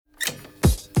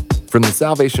From the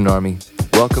Salvation Army,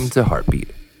 welcome to Heartbeat.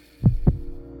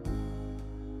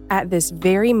 At this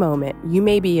very moment, you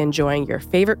may be enjoying your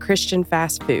favorite Christian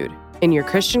fast food in your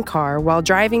Christian car while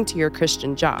driving to your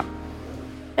Christian job.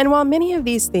 And while many of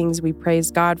these things we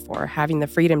praise God for having the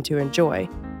freedom to enjoy,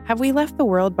 have we left the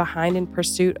world behind in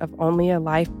pursuit of only a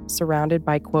life surrounded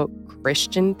by, quote,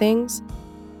 Christian things?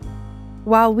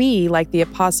 While we, like the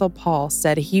Apostle Paul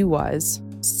said he was,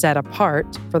 set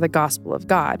apart for the gospel of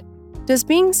God, does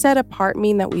being set apart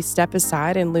mean that we step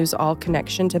aside and lose all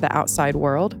connection to the outside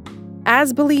world?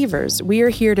 As believers, we are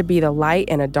here to be the light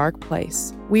in a dark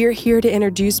place. We are here to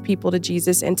introduce people to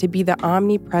Jesus and to be the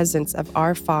omnipresence of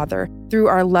our Father through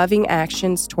our loving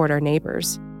actions toward our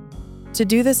neighbors. To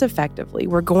do this effectively,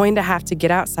 we're going to have to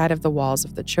get outside of the walls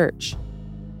of the church.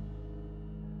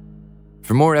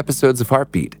 For more episodes of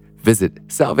Heartbeat, visit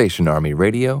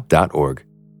salvationarmyradio.org.